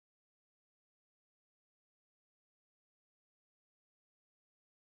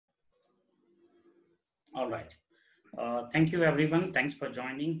All right. Thank you, everyone. Thanks for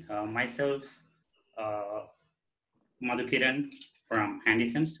joining. Myself, uh, Madhu Kiran from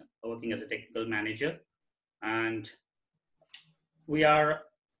HandySends, working as a technical manager, and we are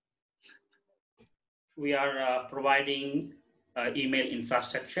providing email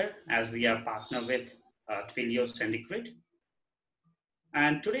infrastructure as we are partner with Twilio Syndicate.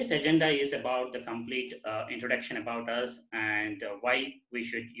 And today's agenda is about the complete introduction about us and why we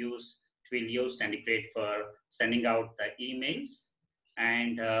should use Twilio Syndicate for sending out the emails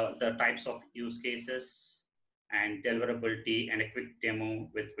and the types of use cases and deliverability and a quick demo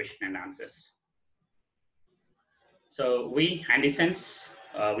with question and answers. So we, HandySends,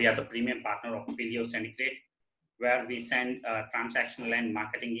 we are the premium partner of Twilio Syndicate, where we send transactional and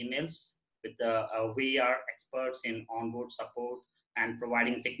marketing emails. We are experts in onboard support and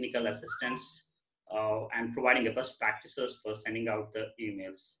providing technical assistance and providing the best practices for sending out the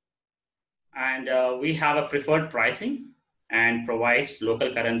emails. And we have a preferred pricing and provides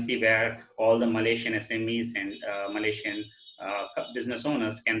local currency where all the Malaysian SMEs and Malaysian business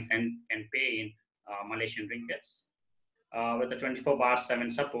owners can pay in Malaysian ringgits with the 24/7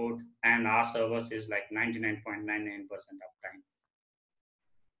 support, and our service is like 99.99% uptime.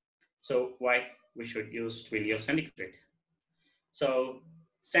 So why we should use Twilio Syndicate? So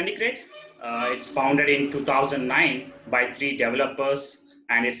Syndicate, it's founded in 2009 by 3 developers,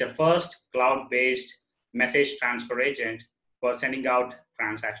 and it's a first cloud-based message transfer agent for sending out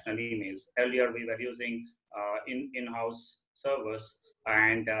transactional emails. Earlier, we were using in-house servers,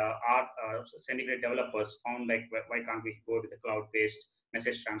 and our Syndicate developers found like why can't we go with the cloud-based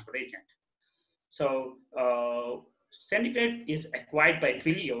message transfer agent? So Syndicate is acquired by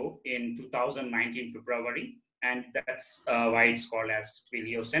Twilio in 2019 February, and that's why it's called as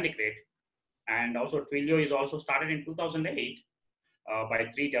Twilio Syndicate. And also Twilio is also started in 2008 by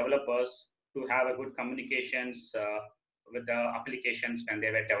 3 developers to have a good communications with the applications when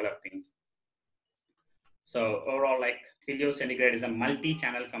they were developing. So overall, like Twilio Syndicate is a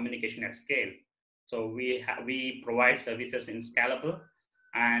multi-channel communication at scale. So we provide services in scalable,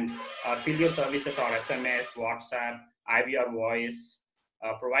 and Twilio services are SMS, WhatsApp, IVR voice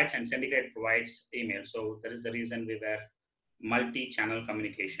provides, and Syndicate provides email. So that is the reason we were multi-channel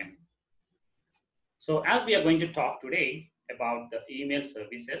communication. So as we are going to talk today about the email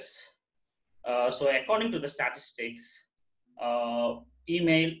services, so according to the statistics,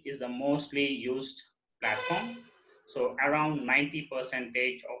 email is the mostly used platform. So around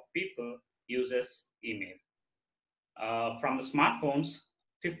 90% of people uses email. From the smartphones,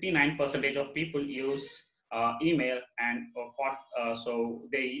 59% of people use email, and so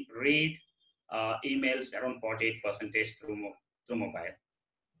they read emails around 48% through mobile.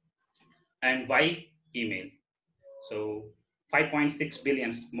 And why email? So 5.6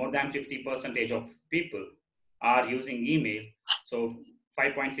 billion, more than 50% of people are using email. So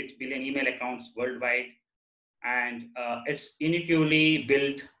 5.6 billion email accounts worldwide, and it's uniquely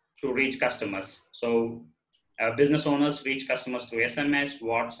built to reach customers. So business owners reach customers through SMS,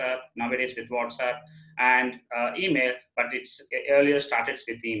 WhatsApp, nowadays with WhatsApp, and email, but it's earlier started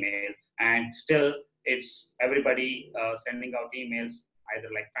with email, and still it's everybody sending out emails, either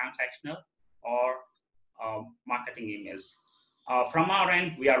like transactional or marketing emails. From our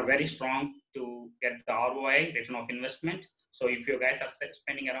end, we are very strong to get the ROI, return of investment. So if you guys are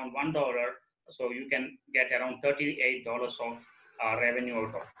spending around $1, so you can get around $38 of revenue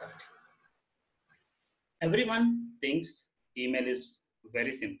out of that. Everyone thinks email is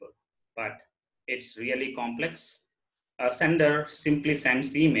very simple, but it's really complex. A sender simply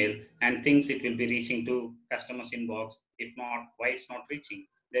sends the email and thinks it will be reaching to customer's inbox. If not, why it's not reaching?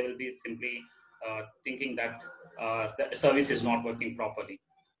 They will be simply thinking that the service is not working properly.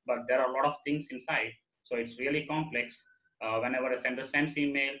 But there are a lot of things inside, so it's really complex. Whenever a sender sends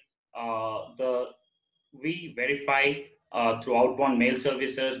email, we verify through outbound mail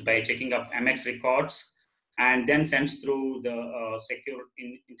services by checking up MX records, and then sends through the secure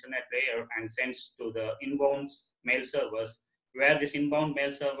internet layer and sends to the inbound mail servers, where this inbound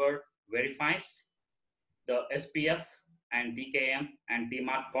mail server verifies the SPF and DKM and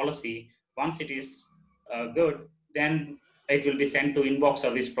DMARC policy. Once it is good, then it will be sent to inbox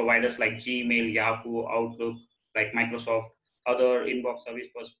service providers like Gmail, Yahoo, Outlook, like Microsoft, other inbox service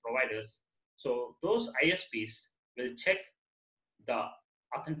providers. So those ISPs will check the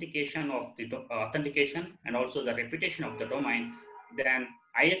authentication and also the reputation of the domain. Then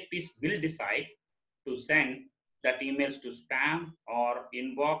ISPs will decide to send that emails to spam or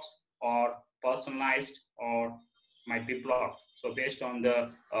inbox or personalized or might be blocked. So based on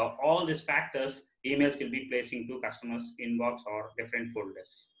the all these factors, emails will be placing to customers inbox or different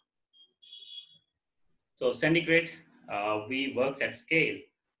folders. So Syndicate, we works at scale.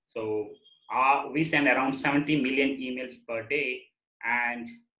 So we send around 70 million emails per day, and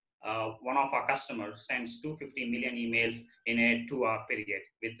one of our customers sends 250 million emails in a 2-hour period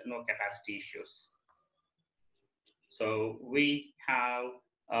with no capacity issues. So we have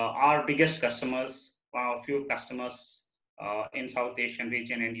our biggest customers, a few customers in South Asian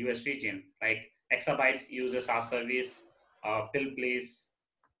region and US region, like Exabytes uses our service, Please,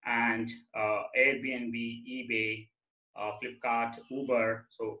 and Airbnb, eBay, Flipkart, Uber.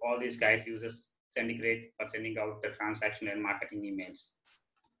 So all these guys uses Syndicate for sending out the transaction and marketing emails.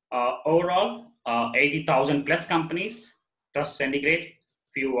 Overall, 80,000 plus companies trust Syndicate.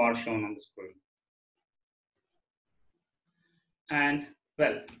 Few are shown on the screen. And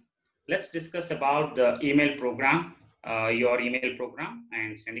well, let's discuss about the email program, your email program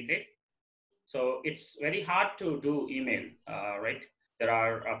and Syndicate. So it's very hard to do email, right? There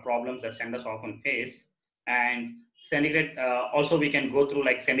are problems that senders often face, and Syndicate, also we can go through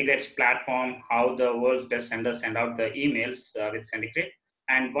like Syndicate's platform, how the world's best senders send out the emails with Syndicate,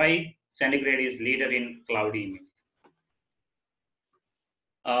 and why Syndicate is leader in cloud email.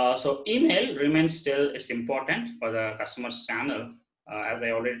 So email remains still, it's important for the customer's channel. As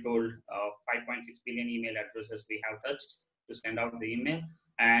I already told, 5.6 billion email addresses we have touched to send out the email.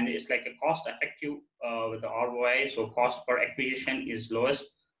 And it's like a cost effective with the ROI. So cost per acquisition is lowest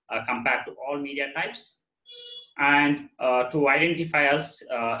compared to all media types. And to identify us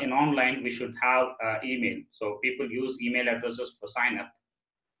in online, we should have email. So people use email addresses for sign up.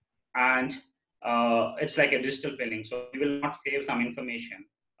 And it's like a digital filing. So we will not save some information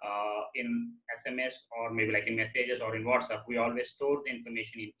in SMS or maybe like in messages or in WhatsApp. We always store the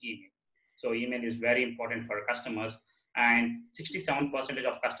information in email. So email is very important for customers, and 67%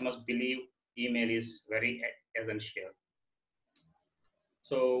 of customers believe email is very essential.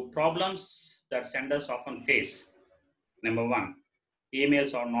 So problems that senders often face. Number one,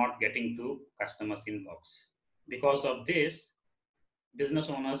 emails are not getting to customers' inbox. Because of this, business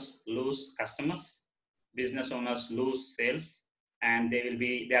owners lose customers, business owners lose sales, and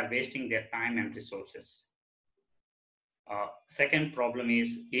they are wasting their time and resources. Second problem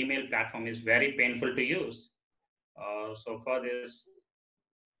is email platform is very painful to use. So for this,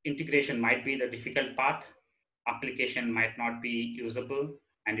 integration might be the difficult part. Application might not be usable,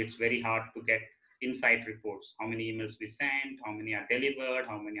 and it's very hard to get insight reports. How many emails we sent, how many are delivered,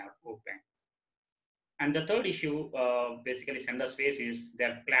 how many are open. And the third issue, basically senders face is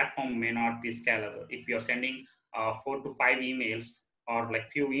their platform may not be scalable. If you're sending 4 to 5 emails or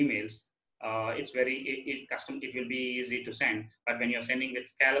like few emails, it's very it will be easy to send. But when you're sending with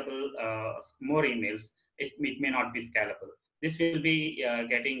scalable more emails, it may not be scalable. This will be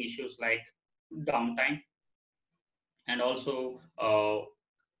getting issues like downtime, and also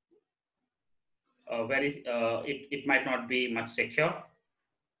it might not be much secure.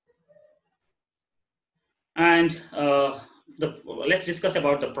 And let's discuss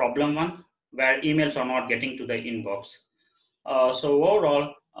about the problem one, where emails are not getting to the inbox. So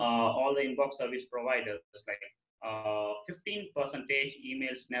overall, all the inbox service providers, like 15%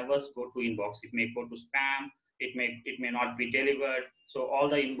 emails never go to inbox. It may go to spam. It may not be delivered. So all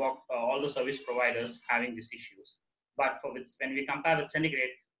the inbox, all the service providers having these issues. But when we compare with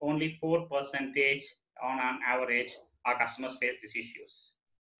Syndicate, only 4% on an average, our customers face these issues.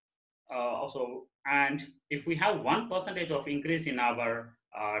 Also, and if we have 1% of increase in our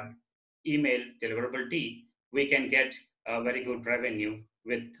email deliverability, we can get a very good revenue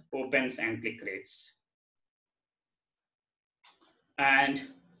with opens and click rates. And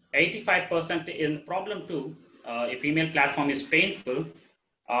 85% in problem two, if email platform is painful,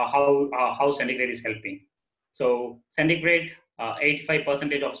 how Syndicate is helping. So Syndicate,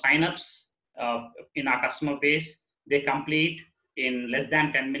 85% of signups in our customer base, they complete in less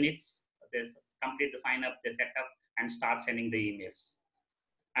than 10 minutes. They complete the sign up, they set up and start sending the emails.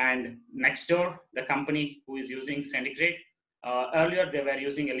 And Nextdoor, the company who is using Syndicate, earlier they were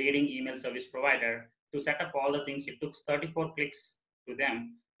using a leading email service provider to set up all the things. It took 34 clicks to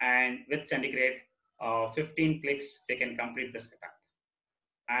them, and with Syndicate, 15 clicks, they can complete the setup.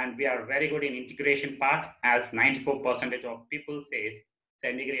 And we are very good in integration part, as 94% of people says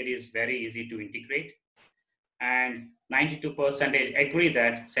Syndicate is very easy to integrate. And 92% agree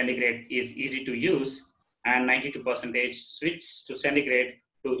that Syndicate is easy to use, and 92% switch to Syndicate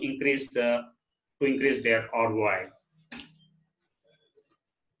to increase their ROI.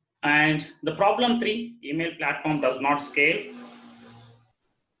 And the problem three, email platform does not scale.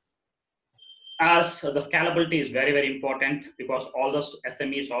 As the scalability is very, very important, because all those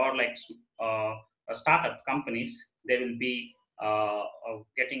SMEs are like startup companies, they will be of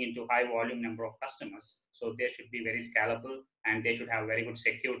getting into high volume number of customers. So they should be very scalable and they should have very good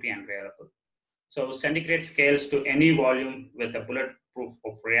security and reliable. So Syndicate scales to any volume with a bulletproof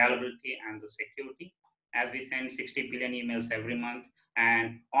of reliability and the security, as we send 60 billion emails every month.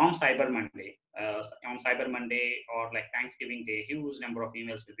 And on Cyber Monday or like Thanksgiving Day, huge number of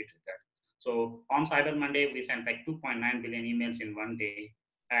emails will be triggered. So on Cyber Monday, we sent like 2.9 billion emails in one day,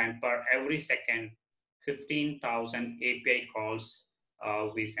 and per every second, 15,000 API calls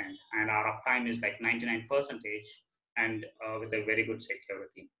we send, and our uptime is like 99%, and with a very good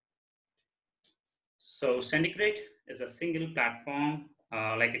security. So Syndicate is a single platform,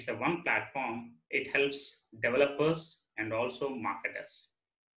 like it's a one platform. It helps developers and also marketers.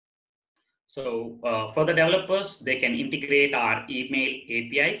 So for the developers, they can integrate our email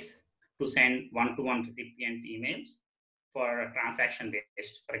APIs to send one-to-one recipient emails for transaction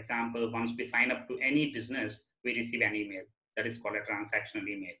based. For example, once we sign up to any business, we receive an email that is called a transactional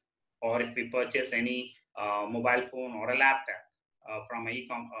email. Or if we purchase any mobile phone or a laptop from an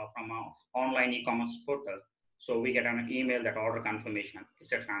online e-commerce portal, so we get an email that order confirmation.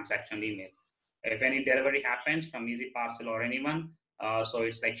 It's a transactional email. If any delivery happens from Easy Parcel or anyone, so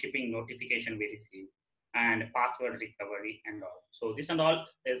it's like shipping notification we receive and password recovery and all. So this and all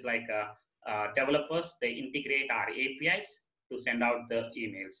is like developers, they integrate our APIs to send out the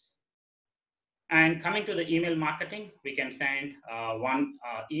emails. And coming to the email marketing, we can send one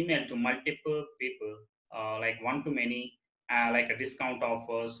email to multiple people, like one-to-many, like a discount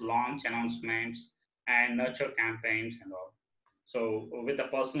offers, launch announcements, and nurture campaigns and all. So with the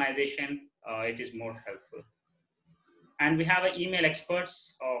personalization, it is more helpful. And we have email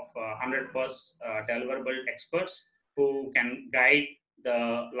experts of 100 plus deliverable experts who can guide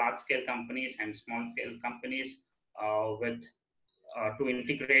the large scale companies and small scale companies with to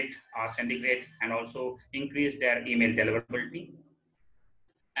integrate or Syndicate and also increase their email deliverability.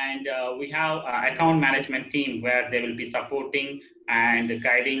 And we have an account management team where they will be supporting and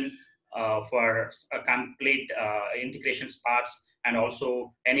guiding for a complete integrations parts, and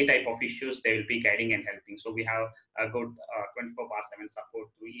also any type of issues they will be guiding and helping. So we have a good 24/7 support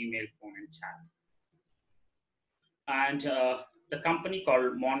through email, phone, and chat. And the company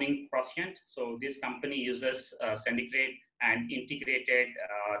called Morning Crossient. So this company uses Syndicate and integrated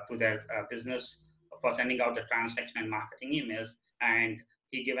to their business for sending out the transaction and marketing emails. And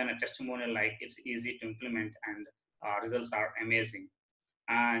he given a testimonial like it's easy to implement and results are amazing.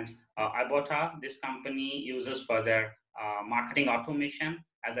 And Ibota, this company uses for their marketing automation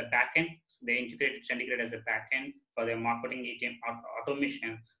as a backend. So they integrated Syndicate as a backend for their marketing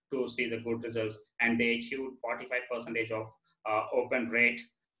automation to see the good results. And they achieved 45% of open rate,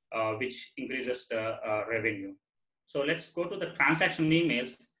 which increases the revenue. So let's go to the transaction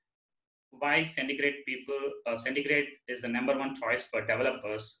emails. Why Syndicate people? Syndicate is the number one choice for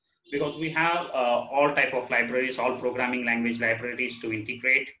developers because we have all type of libraries, all programming language libraries to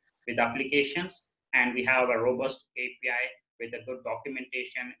integrate with applications, and we have a robust API with a good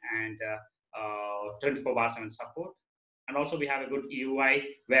documentation and 24/7 support. And also we have a good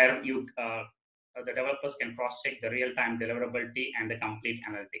UI where you the developers can cross-check the real-time deliverability and the complete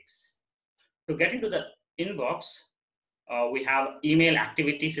analytics. To get into the inbox, we have email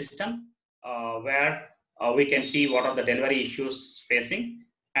activity system where we can see what are the delivery issues facing.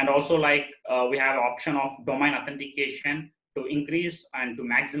 And also like we have option of domain authentication to increase and to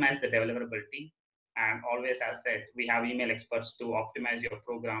maximize the deliverability. And always, as said, we have email experts to optimize your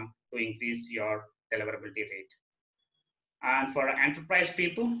program to increase your deliverability rate. And for enterprise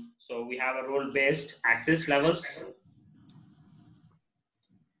people, so we have a role-based access levels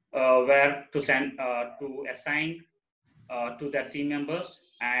where to send to assign to their team members,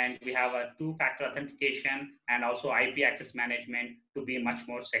 and we have a two-factor authentication and also IP access management to be much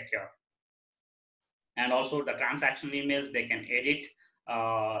more secure. And also the transaction emails they can edit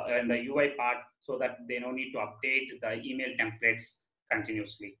in the UI part so that they don't need to update the email templates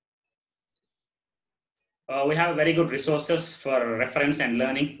continuously. We have very good resources for reference and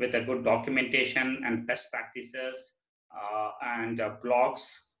learning with a good documentation and best practices and blogs,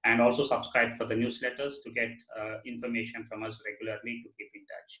 and also subscribe for the newsletters to get information from us regularly to keep in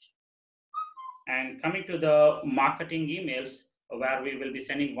touch. And coming to the marketing emails, where we will be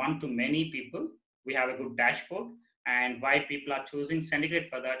sending one-to-many people, we have a good dashboard. And why people are choosing Syndicate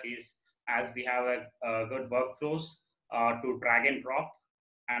for that is as we have a good workflows to drag and drop.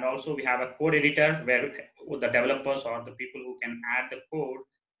 And also we have a code editor where the developers or the people who can add the code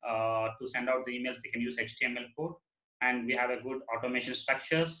to send out the emails, they can use HTML code. And we have a good automation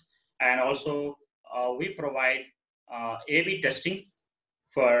structures. And also we provide A/B testing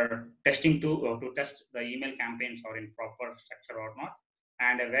for testing to test the email campaigns are in proper structure or not,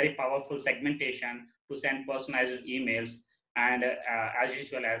 and a very powerful segmentation to send personalized emails, and as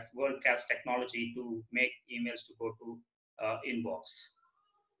usual as world-class technology to make emails to go to inbox.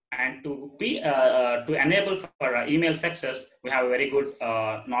 And to enable for email success, we have a very good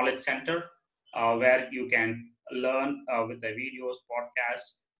knowledge center where you can learn with the videos,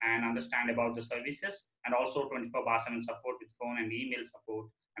 podcasts, and understand about the services, and also 24/7 support with phone and email support,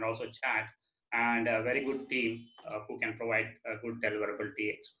 and also chat, and a very good team who can provide good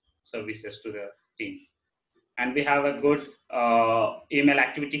deliverability services to the team. And we have a good email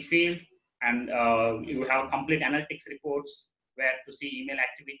activity field, and you have complete analytics reports where to see email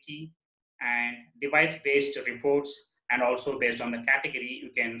activity, and device-based reports, and also based on the category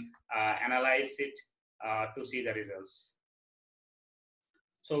you can analyze it to see the results.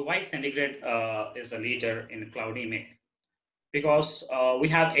 So why Centigrade is a leader in cloud email? Because we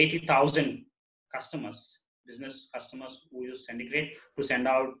have 80,000 customers, business customers who use Centigrade to send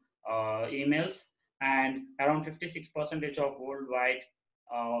out emails, and around 56% of worldwide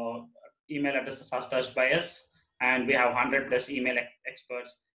email addresses are touched by us, and we have 100 plus email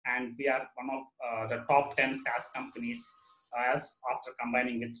experts, and we are one of the top 10 SaaS companies as after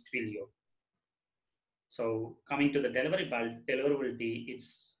combining with Twilio. So coming to the deliverability,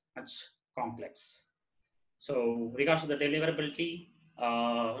 it's much complex. So regards to the deliverability,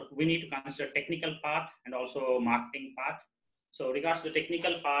 we need to consider technical part and also marketing part. So regards to the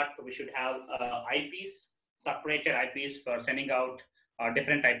technical part, we should have IPs, separated IPs for sending out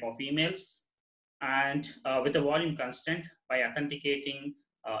different type of emails, and with a volume constant by authenticating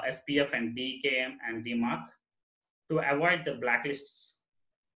SPF and DKM and DMARC to avoid the blacklists,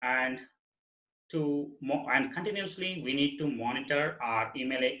 and continuously we need to monitor our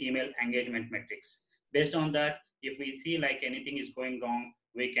email engagement metrics. Based on that, if we see like anything is going wrong,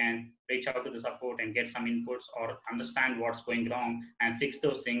 we can reach out to the support and get some inputs or understand what's going wrong and fix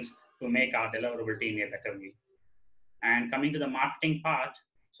those things to make our deliverability in a better way. And coming to the marketing part,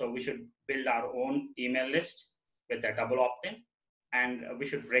 so we should build our own email list with a double opt-in, and we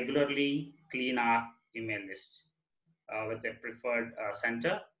should regularly clean our email list with a preferred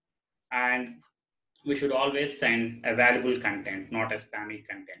center, and we should always send a valuable content, not a spammy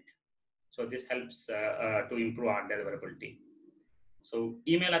content. So this helps to improve our deliverability. So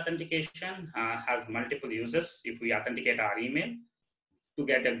email authentication has multiple uses. If we authenticate our email to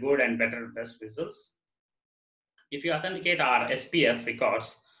get a good and better best results. If you authenticate our SPF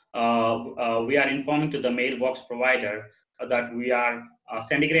records, we are informing to the mailbox provider that we are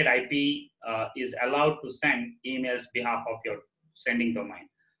Centigrade IP is allowed to send emails behalf of your sending domain.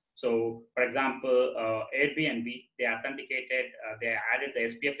 So, for example, Airbnb, they authenticated, they added the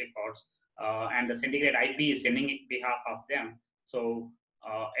SPF records, and the Centigrade IP is sending it behalf of them. So,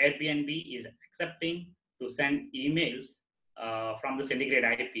 Airbnb is accepting to send emails from the Centigrade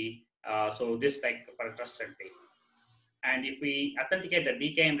IP. So, this like for a trusted way. And if we authenticate the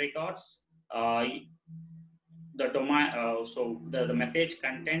DKM records, the domain, so the message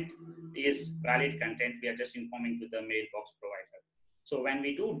content is valid content. We are just informing to the mailbox provider. So when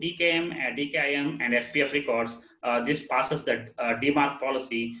we do DKM, DKIM, and SPF records, this passes the DMARC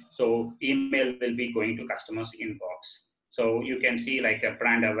policy. So email will be going to customers' inbox. So you can see like a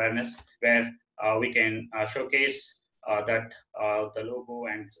brand awareness where we can showcase that the logo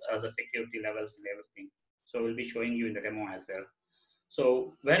and the security levels and everything. So we'll be showing you in the demo as well.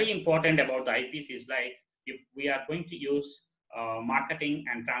 So very important about the IPs is like if we are going to use marketing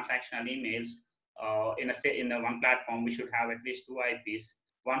and transactional emails in the one platform, we should have at least 2 IPs,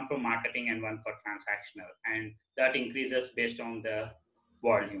 one for marketing and one for transactional, and that increases based on the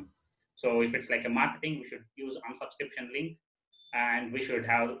volume. So if it's like a marketing, we should use unsubscription link, and we should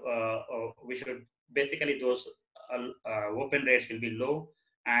have basically those open rates will be low,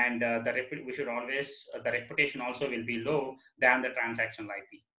 and we should always the reputation also will be low than the transactional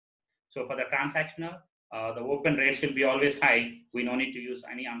IP. So for the transactional, the open rates will be always high. We no need to use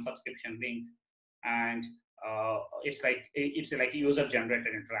any unsubscription link, and it's like user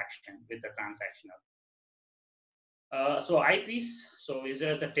generated interaction with the transactional. So IPs, so is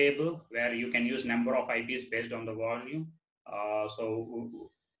there the table where you can use number of IPs based on the volume. So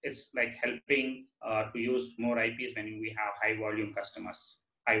it's like helping to use more IPs when we have high volume customers,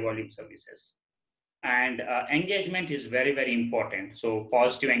 high volume services. And engagement is very, very important. So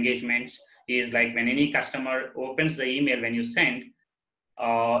positive engagements is like when any customer opens the email when you send,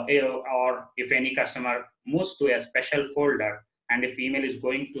 or if any customer moves to a special folder, and if email is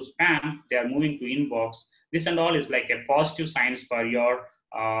going to spam, they are moving to inbox. This and all is like a positive signs for your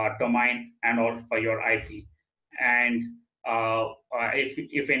domain and all for your IP. And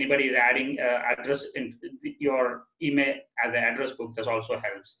if anybody is adding address in your email as an address book, this also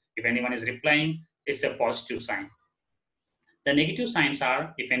helps. If anyone is replying, it's a positive sign. The negative signs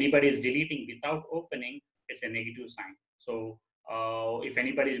are if anybody is deleting without opening, it's a negative sign. So if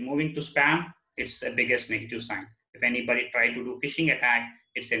anybody is moving to spam, it's a biggest negative sign. If anybody try to do phishing attack,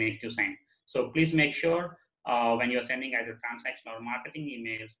 it's a negative sign. So please make sure when you're sending either transaction or marketing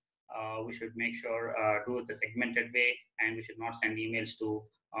emails, we should make sure do it the segmented way, and we should not send emails to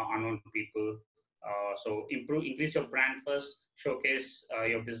unknown people. So increase your brand first, showcase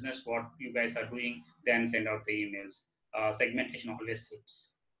your business, what you guys are doing, then send out the emails. Segmentation always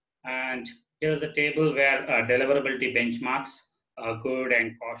helps. And here's a table where deliverability benchmarks, good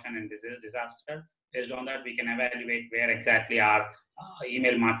and caution and disaster. Based on that, we can evaluate where exactly our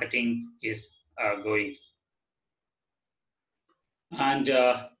email marketing is going. And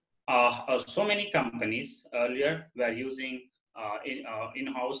so many companies earlier were using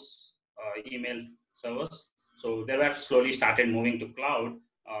in-house email servers. So they were slowly started moving to cloud.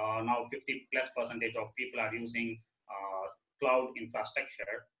 Now 50+% of people are using cloud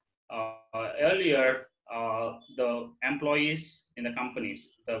infrastructure. Earlier, the employees in the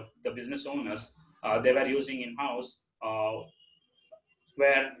companies, the business owners, they were using in-house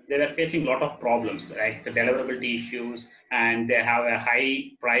where they were facing a lot of problems, like the deliverability issues, and they have a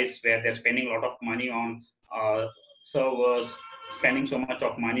high price where they're spending a lot of money on servers, spending so much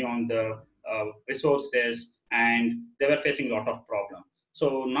of money on the resources, and they were facing a lot of problem.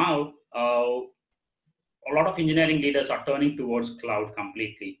 So now a lot of engineering leaders are turning towards cloud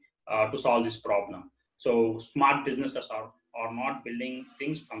completely to solve this problem. So smart businesses are not building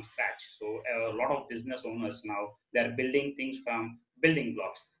things from scratch. So a lot of business owners now, they're building things from building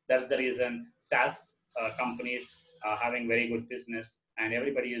blocks. That's the reason SaaS companies are having very good business, and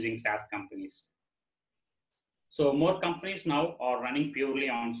everybody using SaaS companies. So more companies now are running purely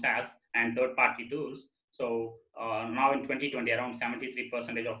on SaaS and third-party tools. So now in 2020, around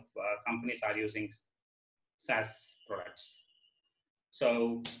 73% of companies are using SaaS products.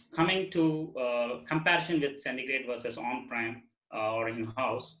 So coming to comparison with SendGrid versus on-prem or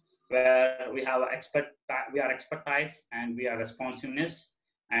in-house, where we have we are expertise and we are responsiveness,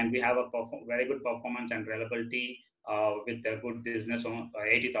 and we have a very good performance and reliability with a good business on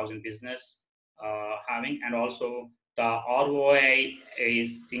 80,000 business having, and also the ROI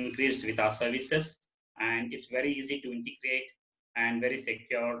is increased with our services, and it's very easy to integrate and very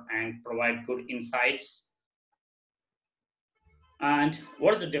secure and provide good insights. And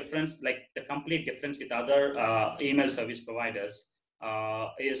what is the difference, like the complete difference with other email service providers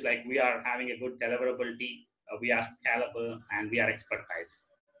is like we are having a good deliverability, we are scalable, and we are expertise.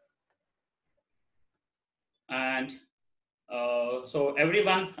 And so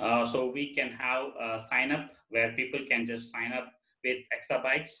everyone, so we can have a sign up where people can just sign up with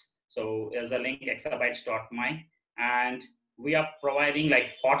exabytes. So there's a link exabytes.my, and we are providing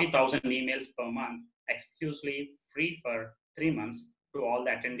like 40,000 emails per month exclusively free for 3 months to all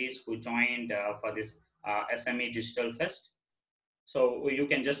the attendees who joined for this SME Digital Fest. So you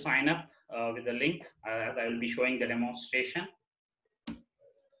can just sign up with the link as I will be showing the demonstration.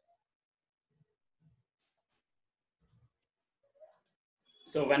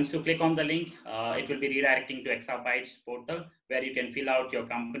 So once you click on the link, it will be redirecting to Exabytes portal, where you can fill out your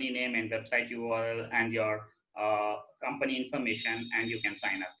company name and website URL and your company information, and you can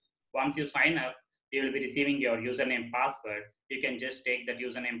sign up. Once you sign up, you will be receiving your username password. You can just take that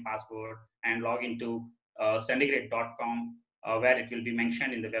username password and log into sendigrid.com, where it will be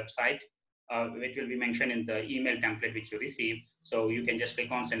mentioned in the website, which will be mentioned in the email template which you receive. So you can just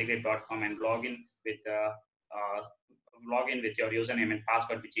click on sendigrid.com and log in with your username and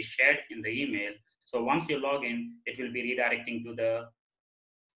password, which is shared in the email. So once you log in, it will be redirecting to the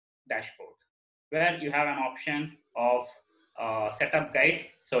dashboard, where you have an option of setup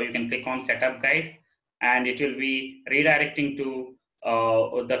guide. So you can click on setup guide, and it will be redirecting to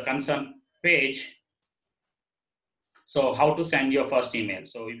the concern page. So how to send your first email.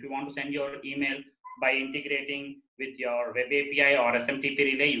 So if you want to send your email by integrating with your web API or SMTP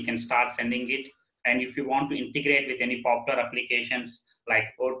relay, you can start sending it. And if you want to integrate with any popular applications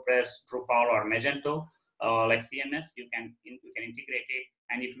like WordPress, Drupal, or Magento, like CMS, you can integrate it.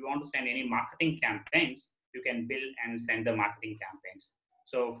 And if you want to send any marketing campaigns, you can build and send the marketing campaigns.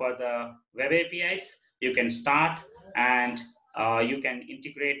 So for the web APIs, you can start and you can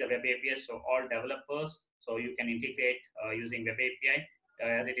integrate the web APIs. So all developers, so you can integrate using web API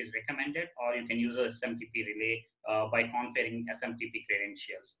as it is recommended, or you can use a SMTP relay by configuring SMTP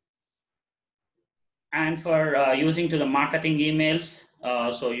credentials. And for using to the marketing emails,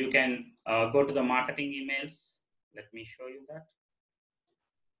 so you can go to the marketing emails, Let me show you that.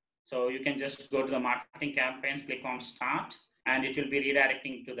 So you can just go to the marketing campaigns, click on start, and it will be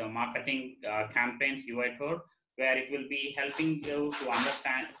redirecting to the marketing campaigns UI tool, where it will be helping you to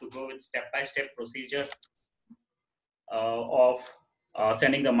understand, to go with step-by-step procedure of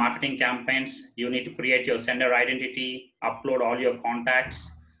sending the marketing campaigns. You need to create your sender identity, upload all your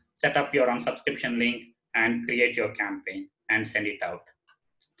contacts, set up your unsubscription link, and create your campaign and send it out.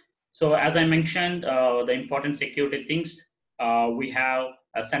 So as I mentioned, the important security things, we have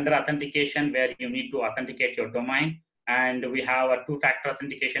a sender authentication where you need to authenticate your domain, and we have a two-factor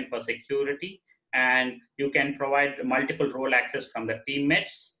authentication for security, and you can provide multiple role access from the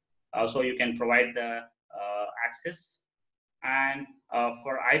teammates. So you can provide the access. And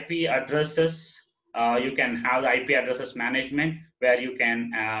for IP addresses, you can have the IP addresses management where you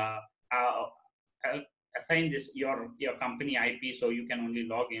can assign this your company IP, so you can only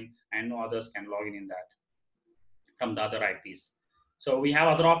log in and no others can log in that from the other IPs. So we have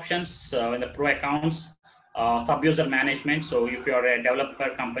other options in the pro accounts, sub-user management. So if you're a developer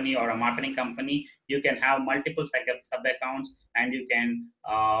company or a marketing company, you can have multiple sub-accounts, and you can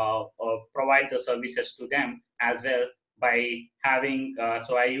provide the services to them as well by having,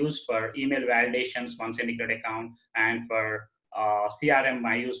 so I use for email validations one Syndicate account, and for CRM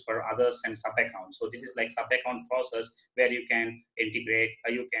I use for others and sub-accounts. So this is like sub-account process where you can integrate,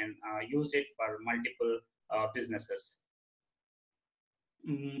 you can use it for multiple businesses.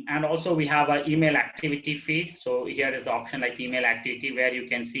 And also we have an email activity feed. So here is the option like email activity, where you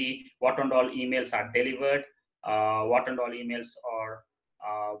can see what and all emails are delivered, what and all emails are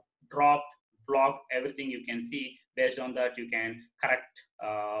dropped, blocked, everything you can see. Based on that, you can correct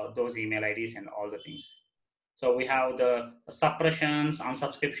those email IDs and all the things. So we have the suppressions,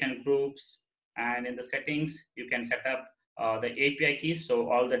 unsubscription groups, and in the settings, you can set up the API keys.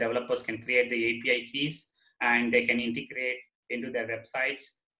 So all the developers can create the API keys, and they can integrate into their websites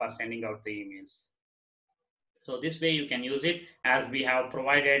for sending out the emails. So this way you can use it, as we have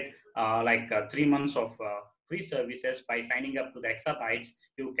provided 3 months of free services. By signing up to the exabytes,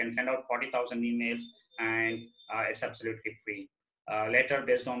 you can send out 40,000 emails, and it's absolutely free. Later,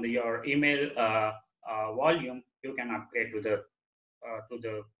 based on your email volume, you can upgrade to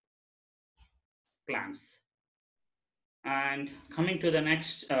the plans. And coming to the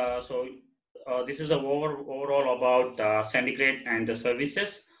next, this is overall about Syndicate and the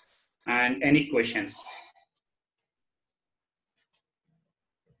services. And any questions?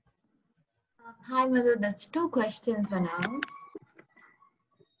 Hi, Madhu. That's two questions for now.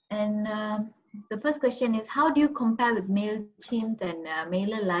 And the first question is, how do you compare with MailChimp and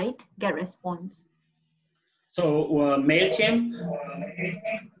MailerLite get response? So MailChimp,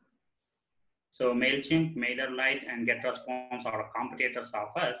 MailerLite, and GetResponse are competitors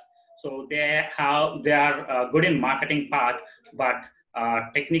of us. So they are good in marketing part, but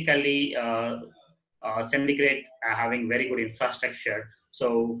technically Syndicate having very good infrastructure.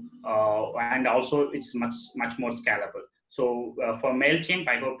 So and also it's much more scalable. So for MailChimp,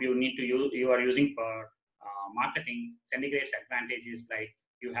 I hope you are using for marketing. Syndicate's advantage is like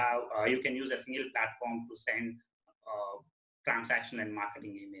you can use a single platform to send transaction and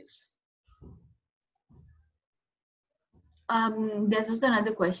marketing emails. There's also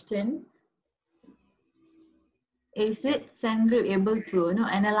another question. Is it SendGrid able to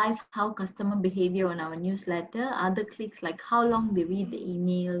analyze how customer behavior on our newsletter, other clicks, like how long they read the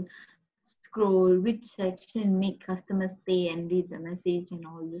email, scroll, which section make customers stay and read the message, and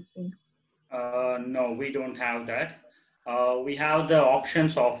all these things? No, we don't have that. We have the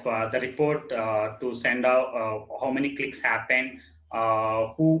options of the report to send out how many clicks happen,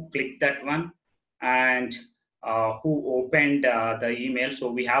 who clicked that one, and who opened the email.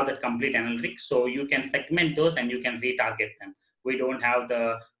 So we have that complete analytics. So you can segment those and you can retarget them. We don't have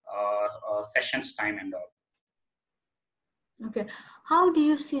the sessions time and all. Okay. How do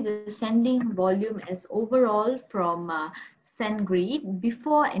you see the sending volume as overall from SendGrid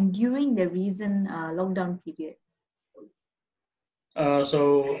before and during the recent lockdown period?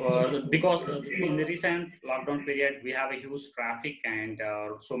 Because in the recent lockdown period, we have a huge traffic, and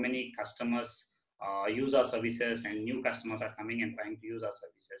so many customers use our services, and new customers are coming and trying to use our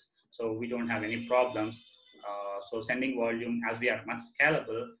services. So we don't have any problems. So sending volume, as we are much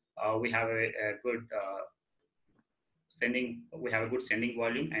scalable, we have a good good sending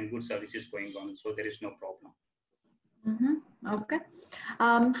volume and good services going on. So there is no problem. Mm-hmm. Okay.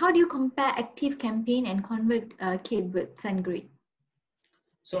 How do you compare Active Campaign and ConvertKit with SendGrid?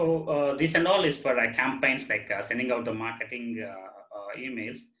 So this and all is for campaigns like sending out the marketing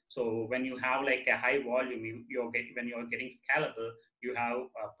emails. So when you have like a high volume, when you're getting scalable, you have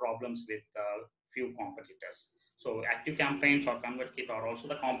problems with few competitors. So active campaigns or ConvertKit are also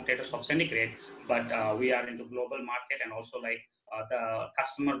the competitors of Syndicate, but we are into global market, and also like the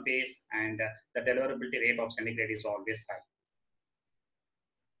customer base and the deliverability rate of Syndicate is always high.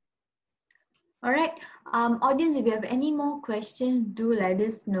 All right, audience, if you have any more questions, do let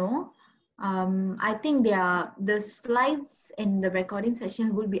us know. I think the slides in the recording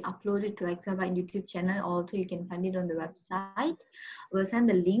session will be uploaded to Exabyte YouTube channel. Also, you can find it on the website. We'll send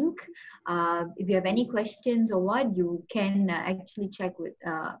the link. If you have any questions or what, you can actually check with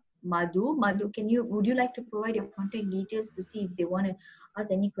Madhu. Madhu, would you like to provide your contact details to see if they want to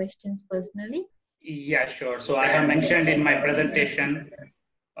ask any questions personally? Yeah, sure. So I have mentioned in my presentation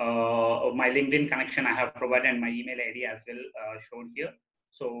my LinkedIn connection. I have provided my email ID as well, shown here.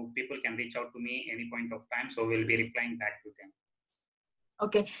 So people can reach out to me any point of time. So we'll be replying back to them.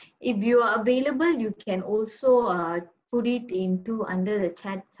 Okay, if you are available, you can also put it into under the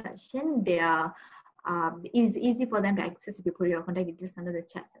chat section. They are is easy for them to access if you put your contact details under the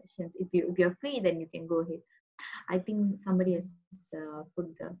chat sections. If you're free, then you can go ahead. I think somebody has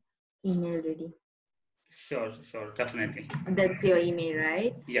put the email ready. Sure, definitely. That's your email,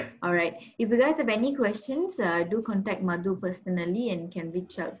 right? Yeah. All right. If you guys have any questions, do contact Madhu personally and can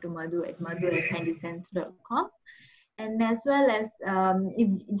reach out to Madhu at madhu@handysends.com. And as well as,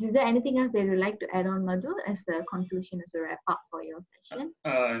 is there anything else that you'd like to add on, Madhu, as a conclusion, as a wrap up for your session?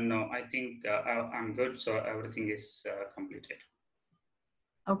 No, I think I'm good. So everything is completed.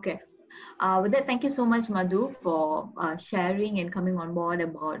 Okay. With that, thank you so much, Madhu, for sharing and coming on board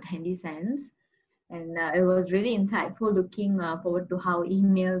about HandySends. And it was really insightful, looking forward to how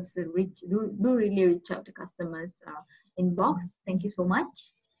emails do really reach out to customers' inbox. Thank you so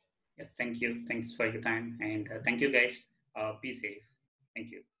much. Yeah, thank you. Thanks for your time. And thank you, guys. Be safe.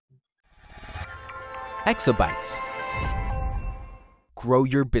 Thank you. Exabytes. Grow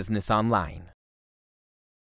your business online.